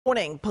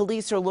Morning,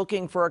 police are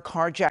looking for a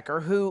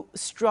carjacker who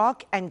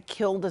struck and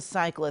killed a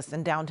cyclist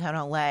in downtown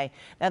LA.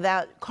 Now,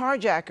 that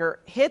carjacker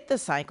hit the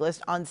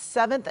cyclist on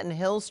 7th and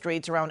Hill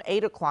Streets around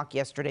 8 o'clock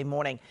yesterday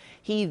morning.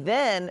 He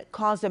then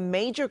caused a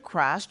major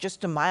crash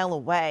just a mile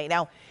away.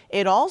 Now,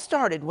 it all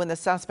started when the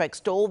suspect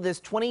stole this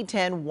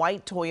 2010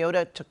 white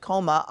Toyota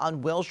Tacoma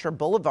on Wilshire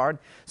Boulevard.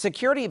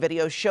 Security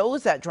video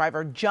shows that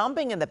driver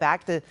jumping in the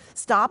back to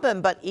stop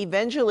him, but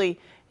eventually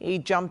he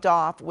jumped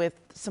off with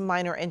some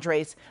minor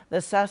injuries.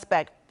 The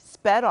suspect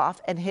sped off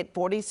and hit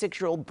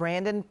 46-year-old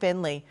Brandon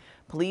Finley.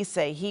 Police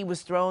say he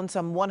was thrown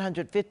some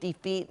 150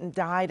 feet and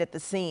died at the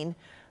scene.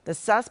 The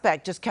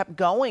suspect just kept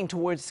going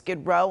towards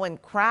Skid Row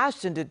and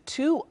crashed into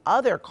two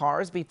other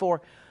cars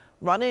before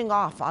running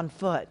off on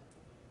foot.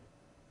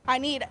 I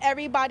need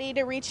everybody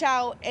to reach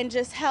out and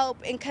just help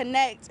and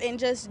connect and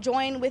just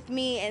join with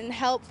me and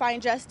help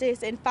find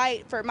justice and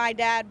fight for my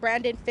dad,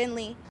 Brandon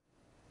Finley.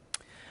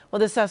 Well,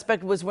 the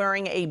suspect was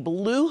wearing a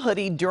blue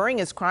hoodie during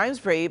his crime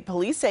spree.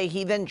 Police say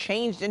he then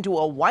changed into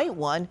a white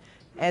one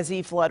as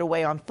he fled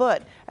away on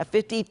foot. A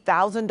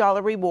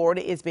 $50,000 reward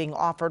is being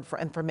offered for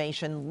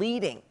information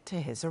leading to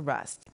his arrest.